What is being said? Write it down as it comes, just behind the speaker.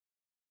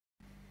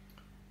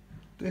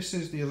This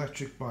is the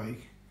electric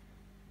bike,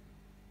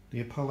 the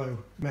Apollo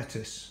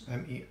Metis,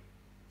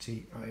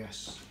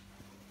 M-E-T-I-S,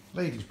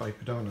 ladies' bike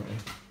predominantly.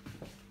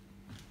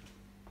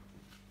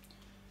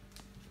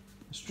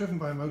 It's driven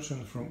by a motor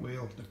in the front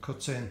wheel that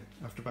cuts in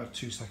after about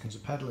 2 seconds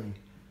of pedalling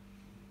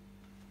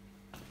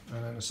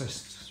and then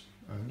assists,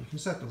 and you can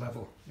set the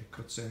level it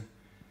cuts in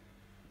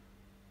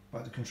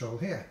by the control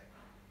here,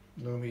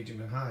 low, medium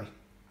and high.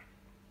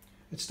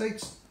 It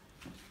states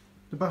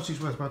the battery's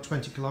worth about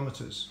 20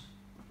 kilometres,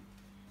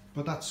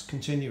 but that's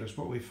continuous.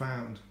 What we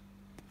found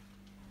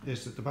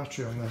is that the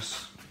battery on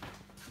this,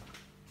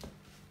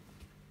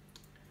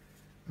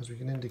 as we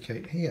can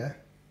indicate here,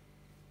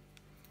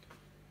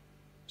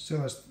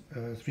 still has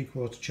a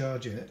 3/4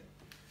 charge in it,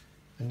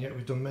 and yet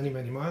we've done many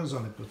miles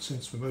on it, but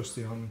since we're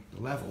mostly on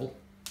the level,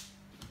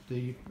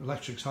 the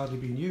electric's hardly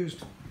been used.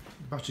 The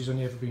battery's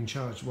only ever been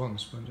charged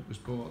once when it was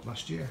bought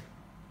last year.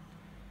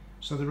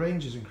 So the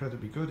range is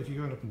incredibly good. If you're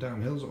going up and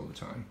down hills all the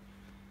time,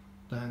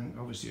 then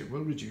obviously it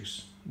will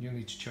reduce. You'll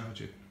need to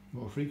charge it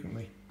more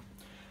frequently.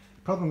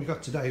 The problem we've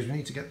got today is we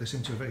need to get this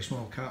into a very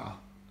small car,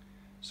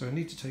 so we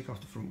need to take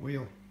off the front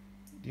wheel.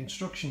 The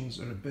instructions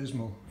are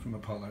abysmal from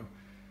Apollo.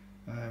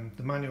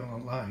 The manual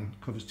online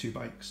covers two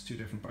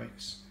different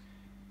bikes.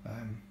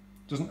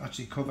 Doesn't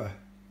actually cover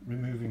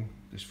removing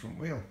this front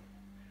wheel.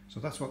 So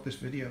that's what this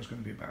video is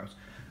going to be about.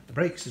 The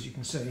brakes, as you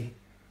can see,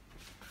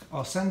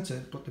 are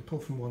centered, but they pull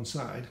from one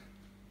side,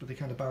 but they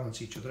kind of balance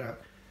each other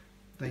out.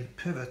 They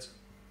pivot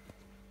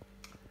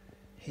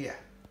here,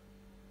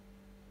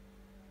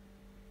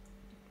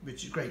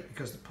 which is great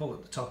because the pull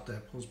at the top there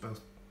pulls both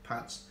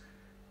pads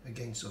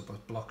against, or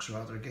both blocks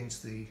rather,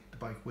 against the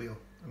bike wheel,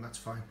 and that's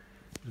fine.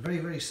 It's a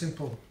very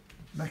simple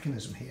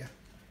mechanism here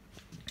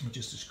I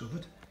just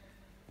discovered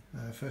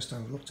first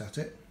time I looked at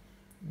it,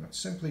 and that's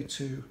simply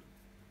to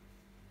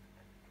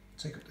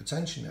take up the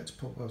tension there to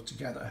pull both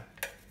together,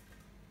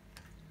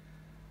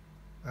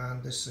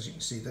 and this, as you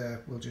can see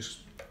there, will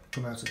just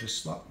come out of this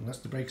slot, and that's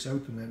the brakes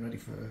open then, ready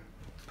for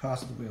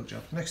part of the wheel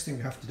job. Next thing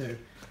we have to do,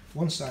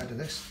 one side of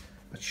this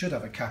that should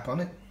have a cap on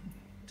it,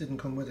 didn't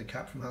come with a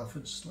cap from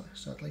Halfords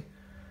sadly.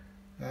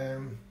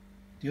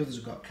 The others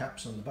have got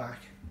caps on the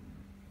back,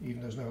 even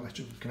though there's no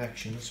electrical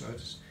connection, so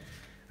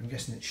I'm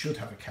guessing it should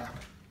have a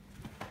cap.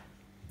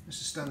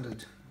 This is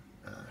standard,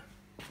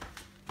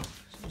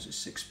 is it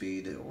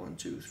 6-speed or 1,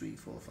 2, 3,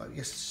 4, 5?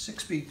 Yes,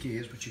 6-speed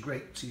gears, which are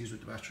great to use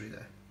with the battery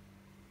there.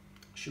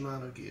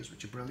 Shimano gears,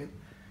 which are brilliant.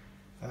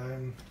 As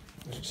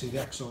you can see, the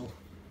axle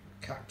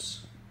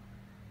caps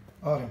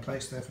are in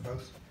place there for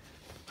both.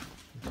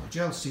 We've got a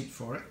gel seat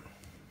for it,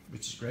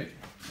 which is great,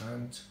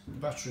 and the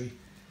battery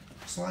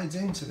slides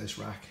into this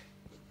rack,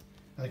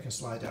 and it can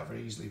slide out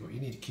very easily, but you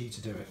need a key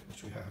to do it,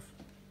 which we have.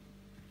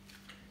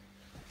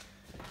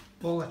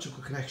 All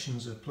electrical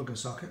connections are plug and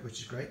socket, which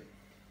is great.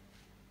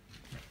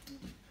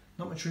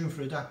 Not much room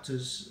for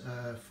adapters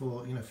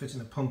for fitting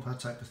a pump, that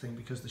type of thing,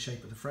 because of the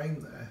shape of the frame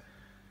there.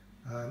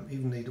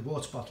 Even the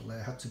water bottle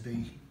there had to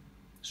be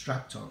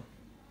strapped on,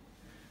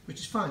 which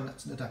is fine.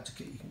 That's an adapter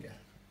kit you can get.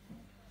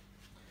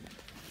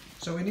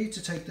 So we need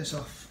to take this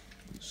off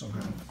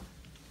somehow.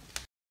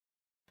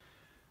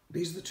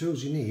 These are the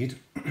tools you need.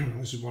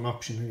 This is one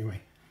option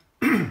anyway.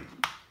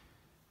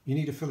 You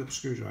need a Phillips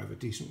screwdriver, a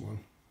decent one,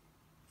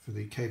 for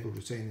the cable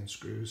retaining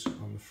screws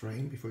on the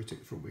frame before you take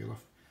the front wheel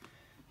off.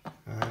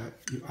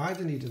 You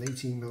either need an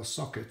 18mm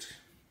socket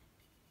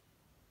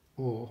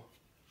or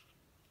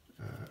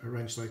a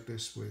wrench like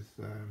this with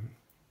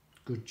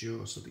good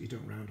jaws so that you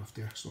don't round off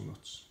the axle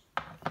nuts.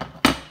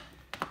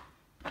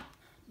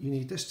 You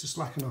need this to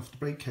slacken off the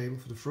brake cable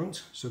for the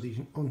front so that you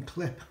can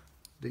unclip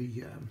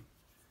the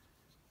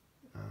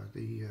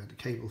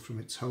cable from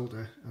its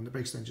holder, and the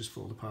brakes then just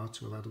fall apart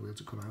to allow the wheel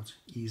to come out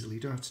easily.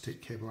 You don't have to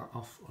take the cable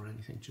off or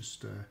anything,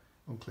 just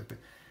unclip it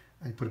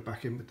and put it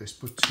back in with this.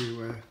 But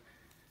to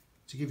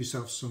give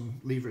yourself some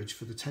leverage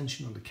for the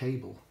tension on the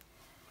cable,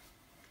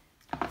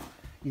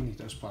 you need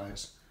those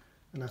pliers,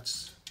 and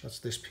that's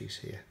this piece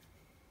here.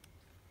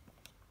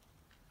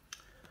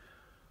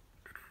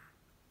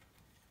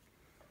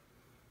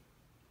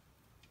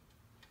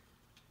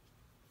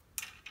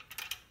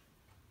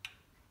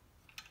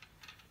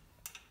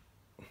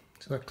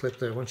 So that clip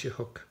there, once you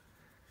hook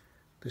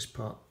this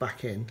part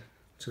back in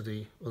to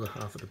the other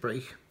half of the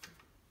brake,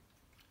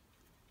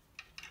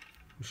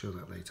 I'll show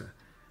that later,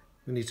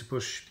 we need to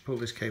pull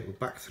this cable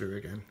back through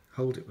again,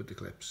 hold it with the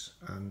clips,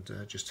 and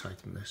just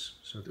tighten this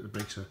so that the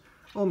brakes are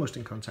almost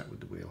in contact with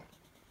the wheel.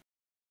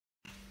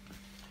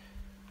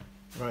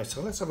 Right,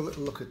 so let's have a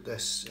little look at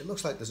this. It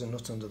looks like there's a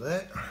nut under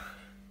there,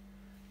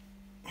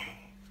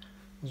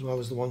 as well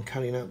as the one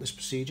carrying out this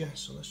procedure,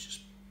 so let's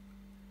just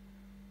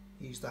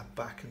ease that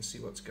back and see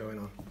what's going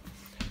on.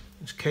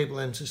 This cable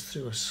enters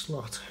through a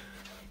slot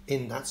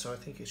in that, so I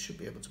think it should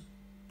be able to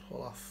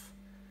pull off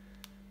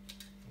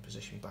and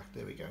position back.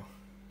 There we go.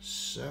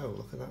 So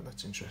look at that,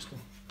 that's interesting.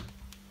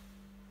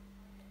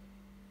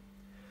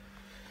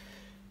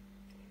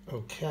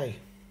 Okay,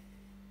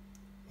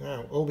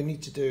 now all we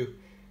need to do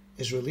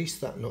is release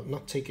that nut,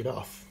 not take it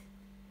off,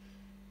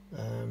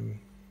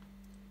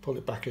 pull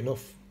it back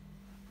enough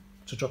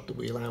to drop the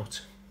wheel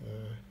out.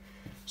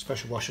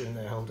 Special washer in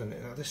there holding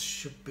it. Now this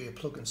should be a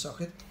plug and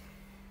socket.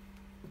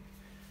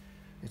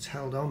 It's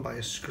held on by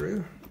a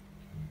screw.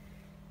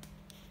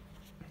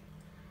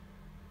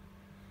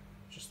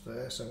 Just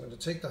there, so I'm going to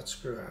take that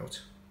screw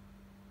out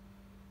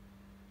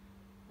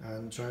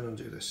and try and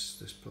undo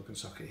this plug and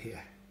socket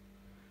here.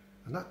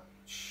 And that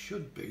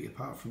should be,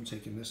 apart from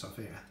taking this off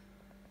here,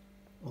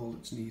 all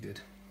that's needed.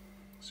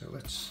 So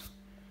let's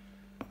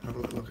have a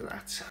look at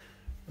that.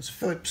 There's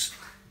a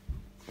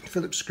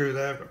Phillips screw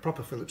there, a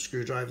proper Phillips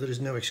screwdriver. There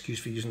is no excuse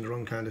for using the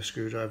wrong kind of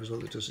screwdrivers.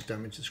 All it does is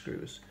damage the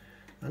screws.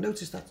 I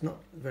noticed that's not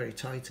very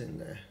tight in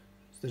there.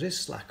 There is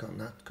slack on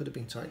that, could have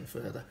been tightened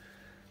further.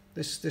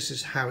 This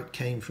is how it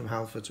came from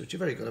Halfords, which are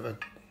very good. I've had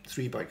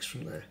 3 bikes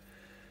from there.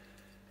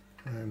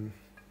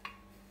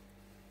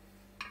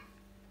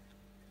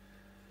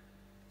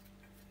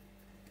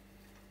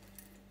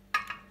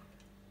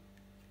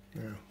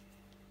 Now,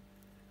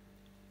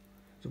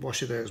 the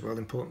washer there as well,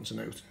 important to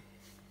note.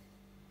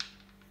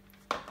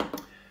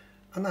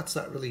 And that's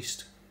that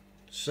released.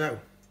 So,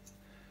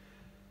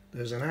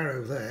 there's an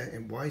arrow there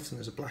in white and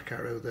there's a black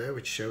arrow there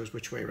which shows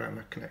which way around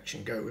that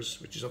connection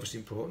goes, which is obviously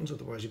important,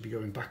 otherwise you'd be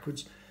going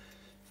backwards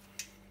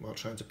while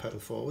trying to pedal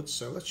forwards.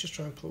 So let's just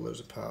try and pull those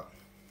apart.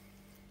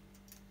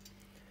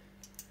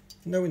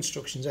 No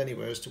instructions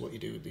anywhere as to what you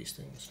do with these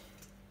things.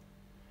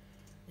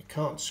 You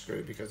can't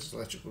screw because it's an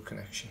electrical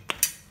connection.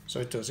 So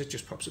it does, it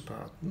just pops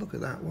apart. Look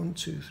at that, 1,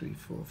 2, 3,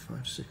 4,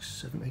 5, 6,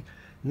 7, 8,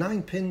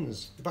 9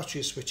 pins. The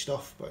battery is switched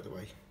off, by the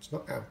way. It's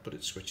not out, but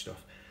it's switched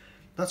off.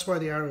 That's why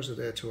the arrows are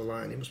there to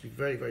align. You must be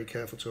very, very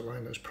careful to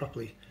align those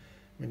properly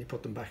when you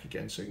put them back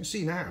again. So you can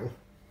see now,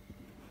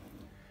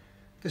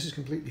 this is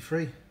completely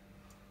free.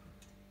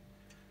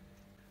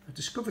 I've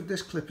discovered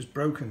this clip is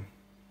broken.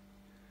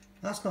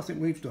 That's nothing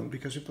we've done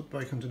because we put the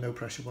bike under no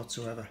pressure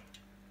whatsoever.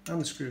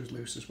 And the screw is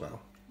loose as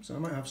well. So I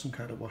might have some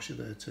kind of washer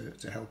there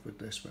to help with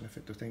this when I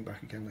fit the thing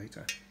back again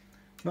later.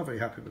 Not very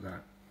happy with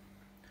that.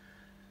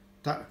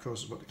 That of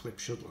course is what the clip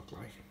should look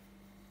like.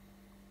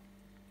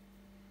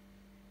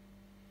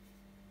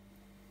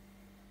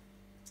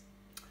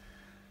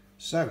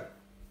 So,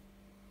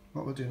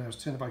 what we'll do now is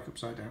turn the bike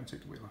upside down and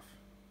take the wheel off.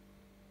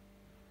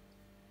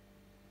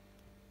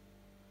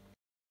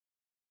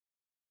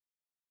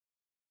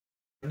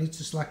 I need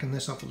to slacken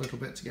this off a little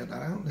bit to get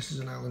that out. This is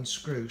an Allen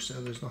screw, so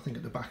there's nothing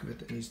at the back of it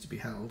that needs to be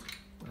held.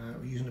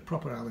 We're using a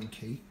proper Allen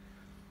key,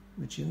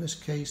 which in this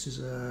case is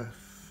a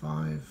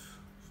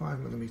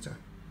 5mm.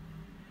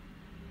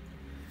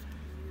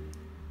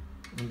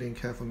 I'm being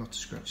careful not to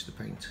scratch the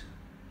paint.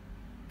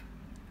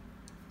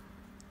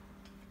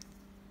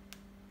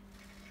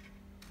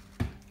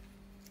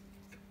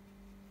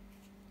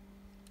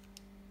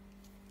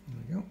 There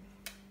we go.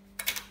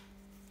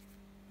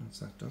 That's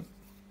that done.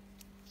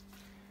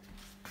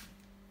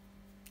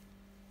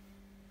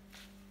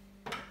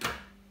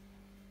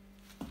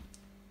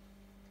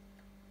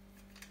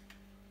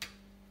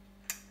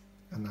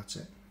 And that's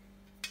it.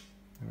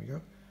 There we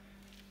go.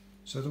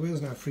 So the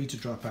wheel's now free to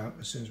drop out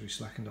as soon as we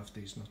slackened off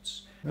these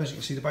nuts. And as you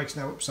can see, the bike's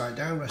now upside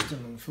down, resting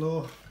on the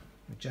floor.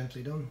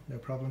 Gently done, no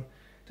problem.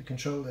 The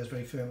control there's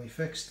very firmly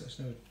fixed. There's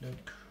no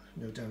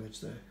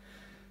damage there.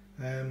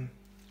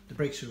 The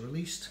brakes are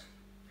released.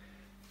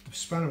 The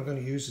spanner I'm going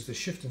to use is the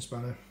shifting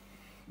spanner,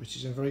 which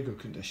is in very good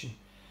condition.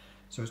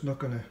 So it's not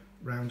going to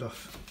round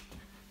off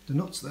the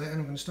nuts there. And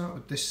I'm going to start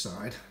with this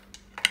side.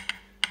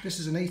 This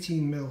is an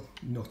 18mm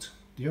nut.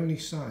 The only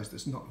size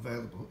that's not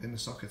available in the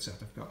socket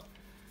set I've got,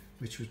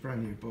 which was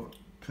brand new, bought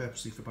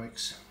purposely for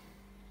bikes.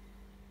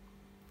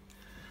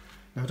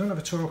 Now I don't have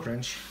a torque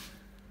wrench,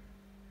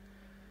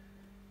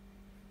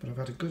 but I've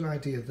had a good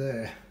idea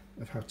there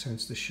of how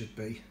tense this should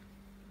be.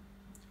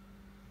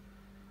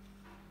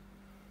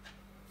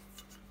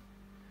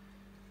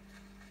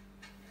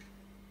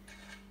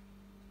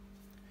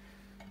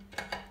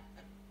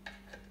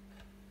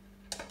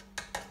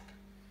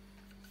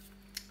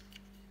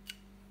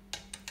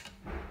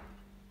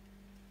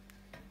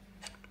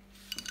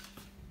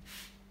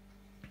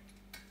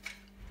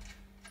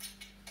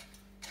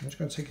 I'm just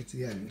going to take it to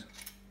the end. You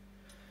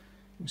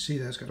can see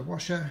there it's got a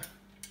washer,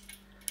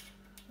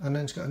 and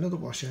then it's got another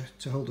washer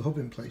to hold the hub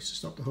in place to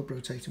stop the hub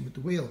rotating with the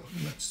wheel,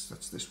 and that's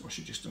this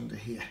washer just under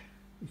here.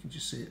 You can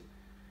just see it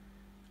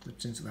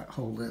clips into that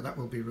hole there. That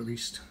will be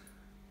released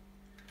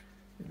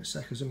in a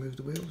sec as I move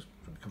the wheel. It's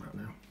going to come out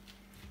now.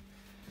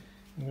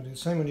 I'm going to do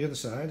the same on the other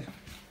side.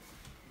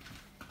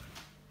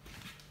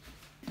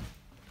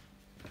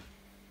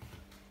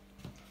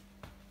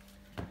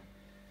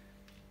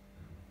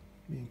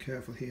 Being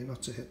careful here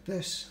not to hit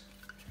this.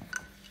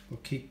 We'll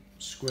keep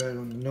square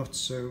on the nuts,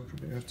 so we're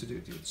probably going to have to do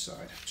it the other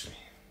side actually.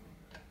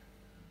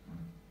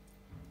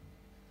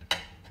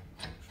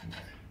 From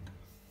there.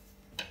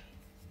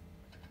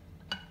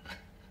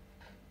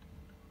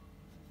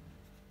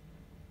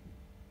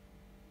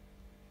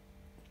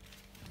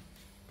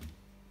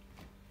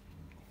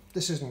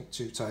 This isn't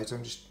too tight,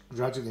 I'm just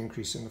gradually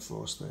increasing the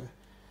force there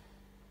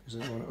because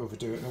I don't want to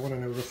overdo it, and I want to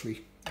know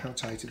roughly how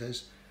tight it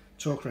is.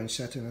 Torque wrench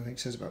setting I think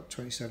says about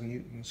 27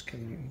 newtons,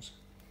 kilonewtons.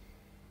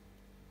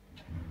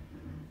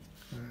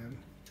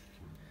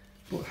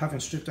 But having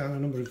stripped down a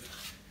number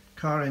of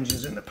car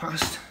engines in the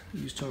past, I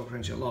use torque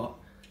wrench a lot,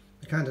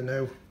 I kind of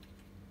know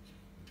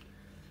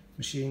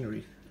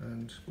machinery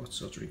and what's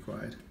sort of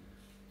required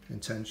in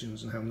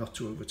tensions and how not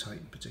to over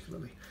tighten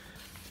particularly.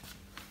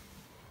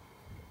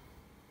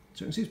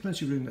 So you can see there's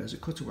plenty of room there. There's a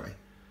cutaway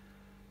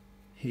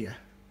here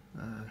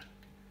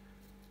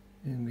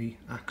in the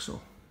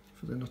axle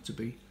for the nut to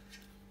be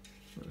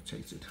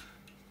rotated.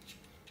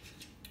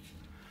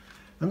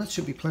 And that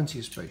should be plenty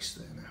of space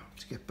there now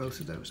to get both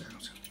of those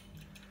out.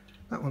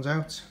 That one's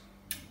out.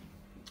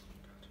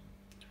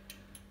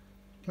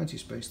 Plenty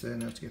of space there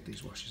now to get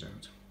these washers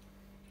out.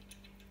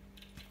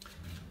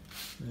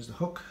 There's the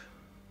hook.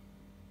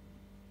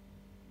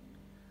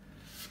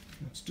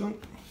 That's done.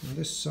 On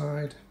this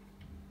side,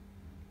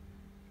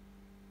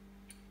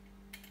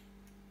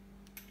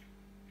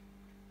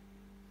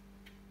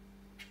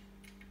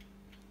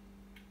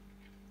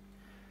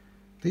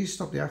 these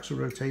stop the axle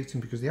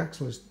rotating because the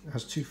axle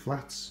has two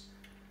flats,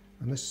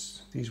 and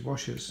these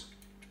washers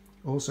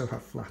also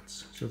have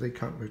flats, so they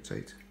can't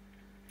rotate.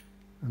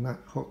 And that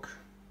hook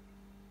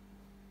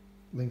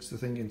links the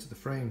thing into the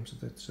frame,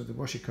 so the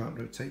washer can't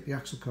rotate, the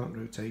axle can't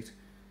rotate,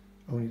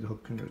 only the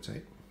hook can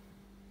rotate.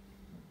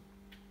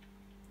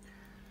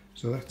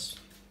 So that's,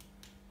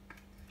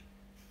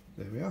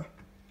 there we are.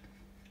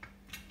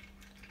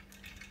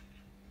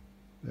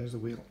 There's the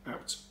wheel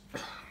out.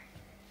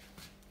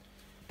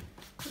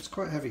 It's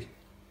quite heavy.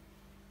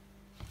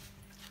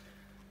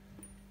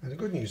 And the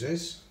good news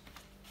is,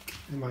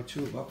 in my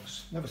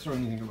toolbox, never throw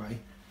anything away,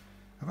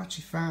 I've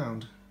actually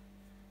found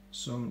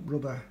some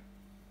rubber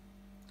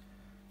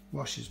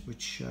washers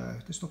which,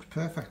 this looks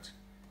perfect.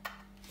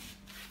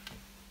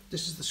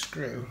 This is the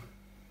screw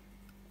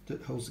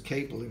that holds the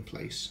cable in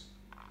place,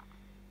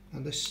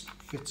 and this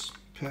fits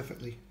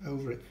perfectly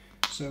over it.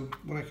 So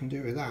what I can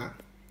do with that,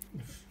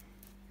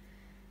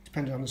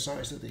 depending on the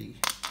size of the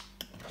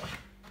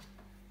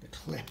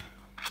clip,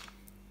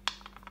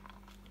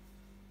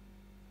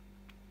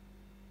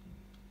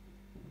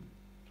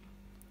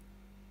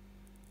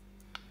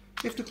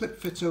 if the clip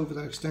fits over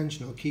that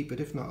extension, I'll keep it.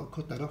 If not, I'll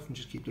cut that off and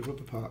just keep the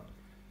rubber part.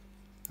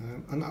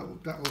 And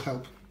that will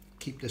help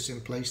keep this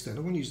in place then.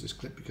 I want to use this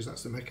clip because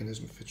that's the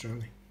mechanism that fits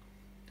around it.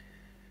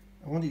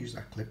 I want to use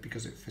that clip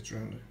because it fits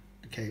around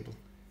the cable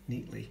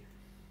neatly.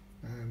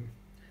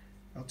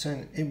 I'll turn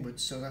it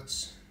inwards so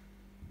that's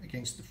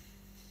against the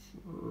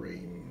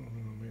frame.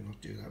 I may not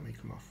do that, it may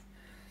come off.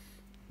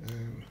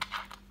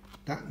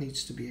 That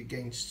needs to be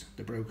against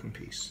the broken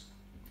piece.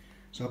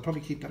 So I'll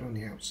probably keep that on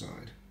the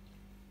outside.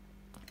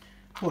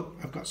 But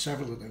I've got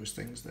several of those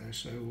things there,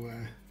 so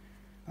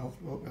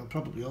I'll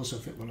probably also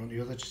fit one on the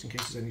other just in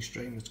case there's any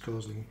strain that's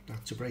causing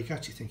that to break. I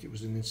actually think it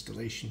was an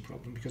installation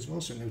problem because I've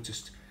also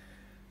noticed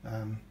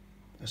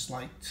a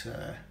slight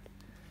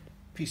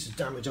piece of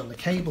damage on the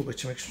cable,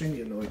 which I'm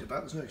extremely annoyed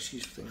about. There's no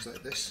excuse for things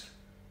like this.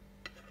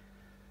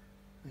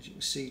 As you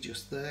can see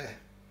just there.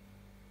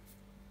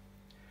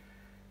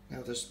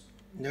 Now there's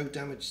no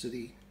damage to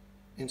the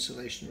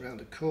insulation around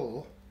the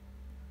core,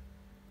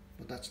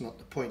 but that's not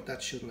the point.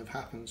 That shouldn't have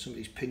happened.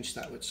 Somebody's pinched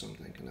that with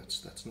something, and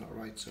that's not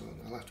right, so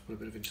I'll have to put a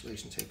bit of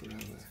insulation tape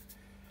around there.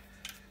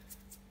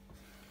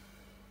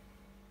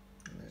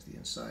 And there's the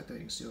inside there,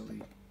 you can see all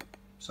the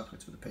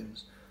sockets for the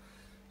pins.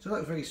 So that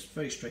was very,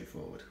 very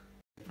straightforward.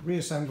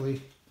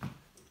 Reassembly,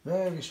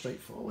 very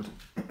straightforward.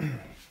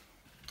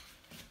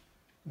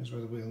 Here's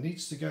where the wheel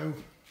needs to go,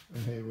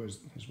 and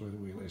here's where the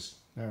wheel is.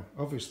 Now,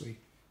 obviously,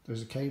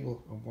 there's a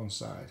cable on one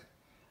side,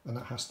 and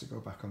that has to go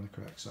back on the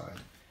correct side.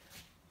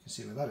 You can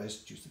see where that is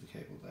due to the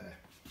cable there.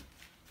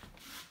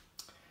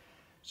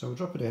 So we'll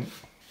drop it in.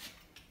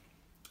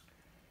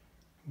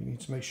 We need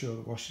to make sure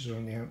the washers are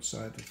on the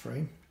outside of the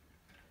frame,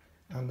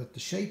 and that the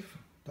shape,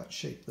 that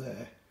shape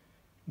there,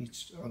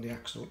 needs on the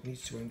axle,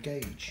 needs to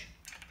engage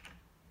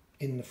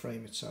in the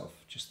frame itself,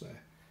 just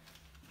there.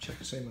 Check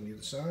the same on the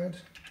other side.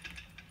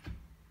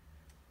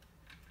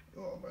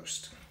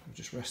 Almost. I'll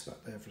just rest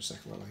that there for a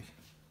second while I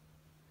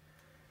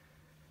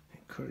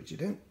encourage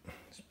it in.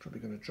 It's probably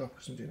going to drop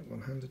because I'm doing it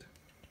one-handed.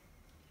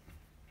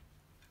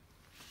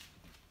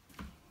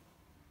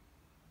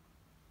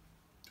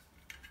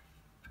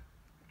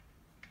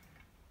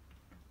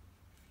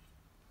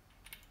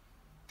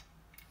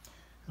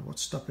 And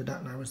what's stopping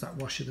that now is that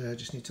washer there. I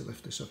just need to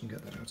lift this up and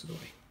get that out of the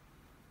way.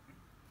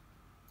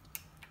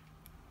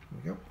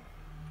 There we go.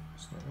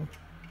 That's that one.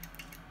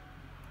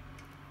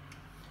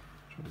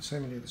 Try the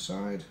same on the other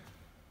side.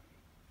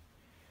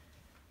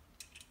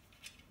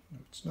 No,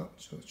 it's not,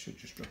 so it should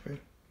just drop in.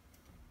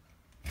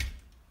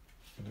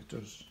 And it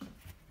does.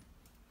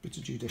 Bit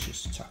of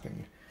judicious tapping.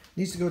 It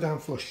needs to go down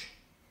flush.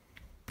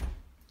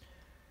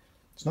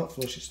 It's not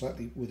flush, it's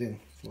slightly within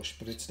flush,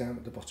 but it's down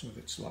at the bottom of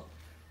its slot.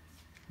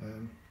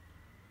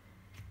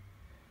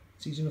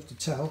 It's easy enough to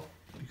tell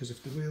because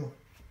if the wheel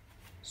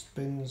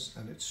spins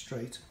and it's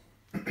straight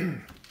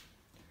and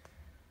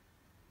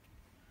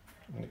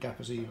the gap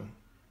is even,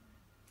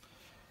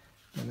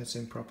 then it's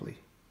in properly.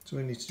 So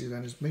what we need to do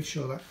then is make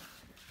sure that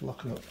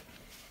lock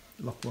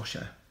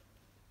washer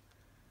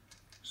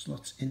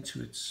slots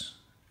into its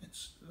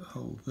its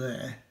hole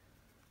there.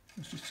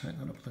 Let's just tighten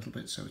that up a little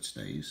bit so it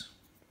stays.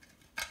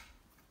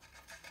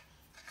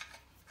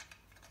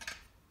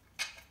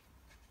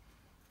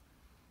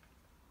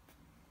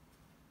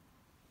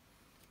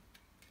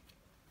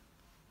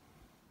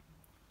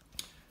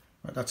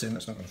 Right, that's in,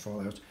 that's not going to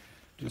fall out.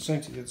 Do the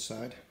same to the other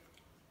side.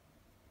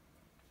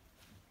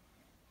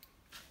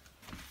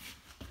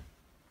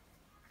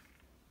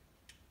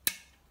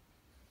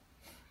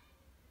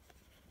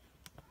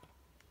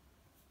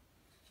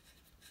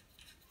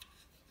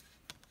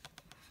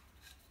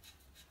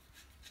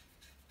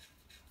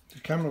 The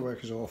camera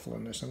work is awful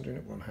on this. I'm doing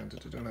it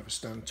one-handed. I don't have a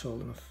stand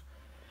tall enough.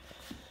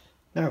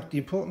 Now, the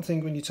important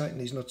thing when you tighten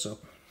these nuts up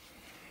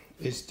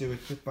is do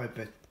it bit by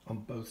bit on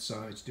both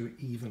sides. Do it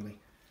evenly.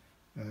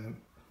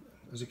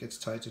 As it gets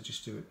tighter,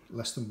 just do it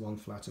less than one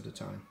flat at a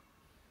time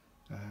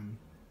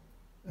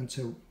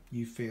until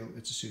you feel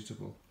it's a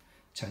suitable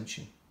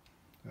tension.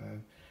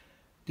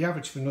 The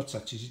average for nut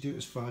sets is you do it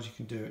as far as you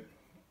can do it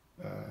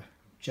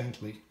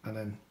gently, and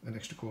then an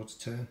extra quarter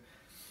turn.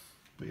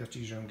 But you have to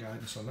use your own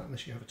guidance on that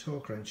unless you have a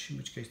torque wrench, in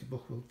which case the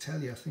book will tell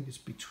you. I think it's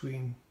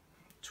between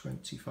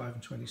 25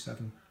 and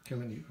 27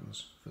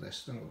 kilonewtons for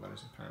this. I don't know what that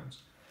is in pounds.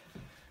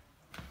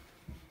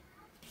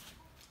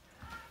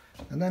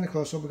 And then of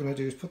course what we're going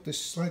to do is put this,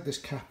 slide this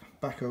cap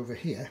back over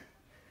here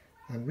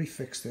and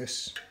refix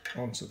this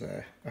onto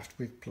there after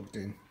we've plugged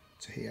in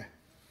to here.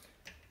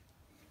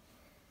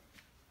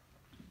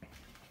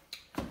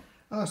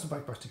 I'll have to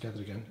back together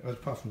again,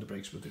 apart from the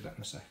brakes. We'll do that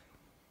in a sec.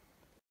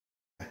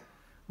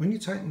 When you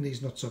tighten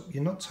these nuts up,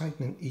 you're not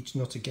tightening each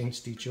nut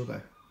against each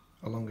other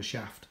along a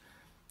shaft.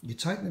 You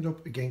tighten it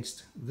up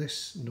against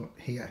this nut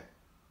here.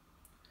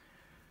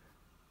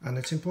 And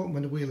it's important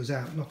when the wheel is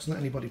out not to let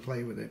anybody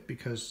play with it,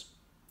 because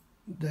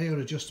they are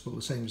adjustable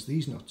the same as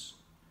these nuts,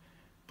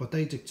 but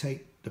they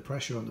dictate the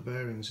pressure on the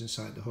bearings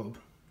inside the hub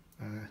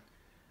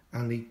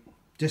and the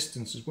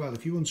distance as well.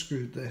 If you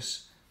unscrewed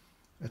this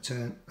a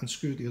turn and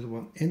screwed the other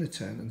one in a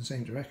turn in the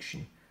same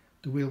direction,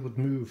 the wheel would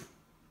move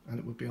and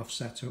it would be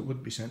offset, so it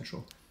wouldn't be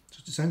central. So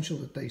it's essential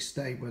that they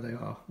stay where they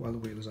are while the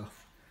wheel is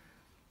off,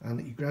 and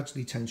that you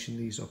gradually tension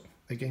these up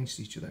against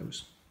each of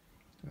those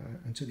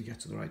until you get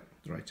to the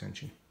right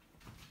tension.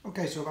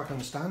 Okay, so we're back on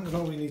the stand, and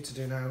all we need to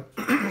do now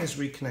is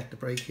reconnect the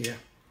brake here.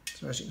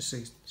 So as you can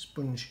see,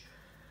 sponge,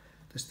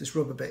 this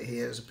rubber bit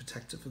here is a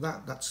protector for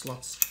that. That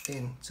slots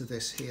into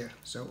this here.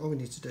 So all we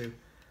need to do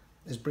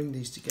is bring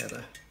these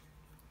together,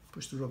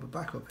 push the rubber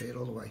back up here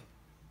all the way.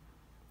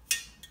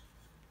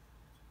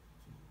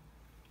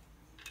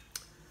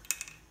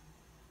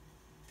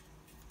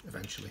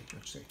 Eventually,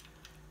 let's see.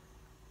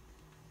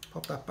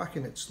 Pop that back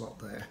in its slot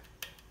there.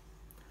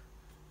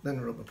 Then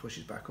the rubber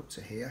pushes back up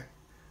to here.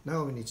 Now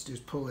all we need to do is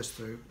pull this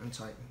through and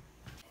tighten.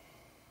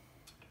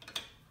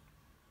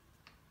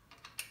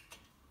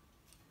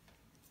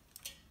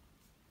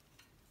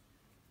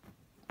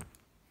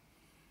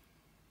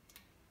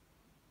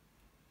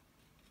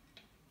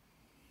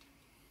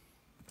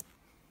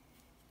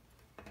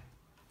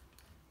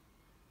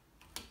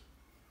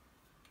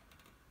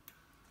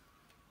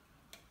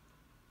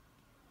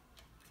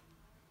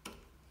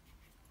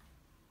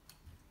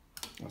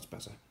 That's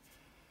better.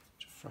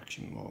 Just a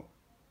fraction more.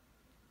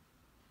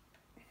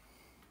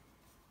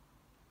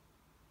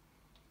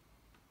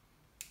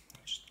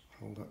 Just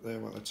hold that there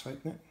while I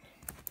tighten it.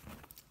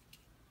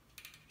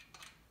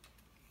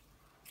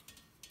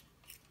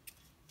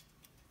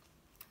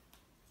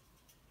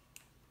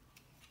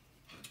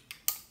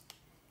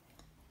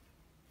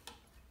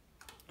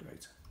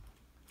 Great.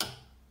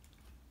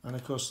 And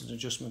of course there's an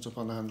adjustment up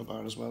on the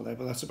handlebar as well there,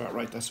 but that's about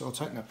right there, so I'll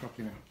tighten that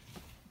properly now.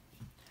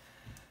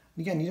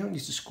 Again, you don't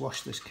need to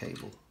squash this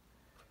cable.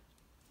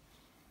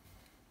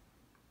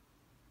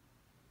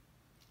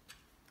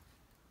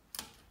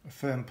 A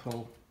firm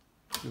pull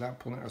without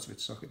pulling it out of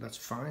its socket, that's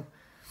fine.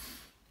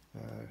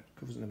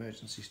 Covers an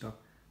emergency stop.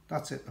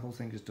 That's it, the whole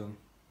thing is done.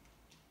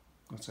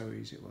 That's how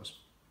easy it was.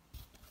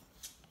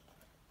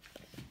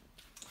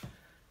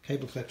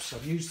 Cable clips,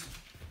 I've used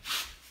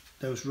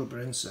those rubber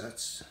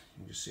inserts,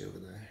 you can just see over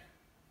there,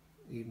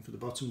 even for the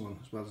bottom one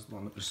as well as the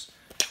one that was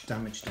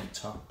damaged on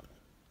top.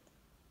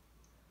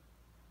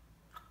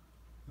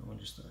 That one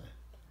just there.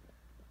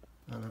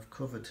 And I've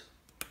covered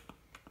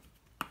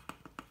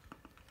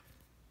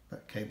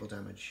that cable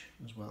damage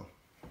as well.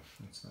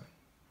 That's that.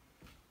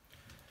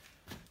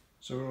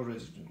 So we're all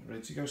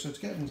ready to go. So to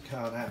get in the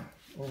car now,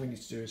 all we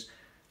need to do is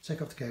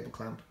take off the cable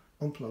clamp,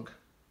 unplug,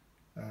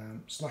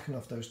 slacken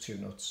off those two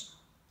nuts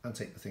and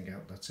take the thing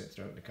out. That's it,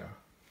 throw it in the car.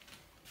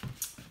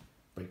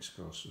 Brakes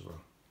of course as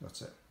well.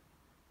 That's it.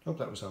 Hope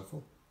that was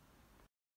helpful.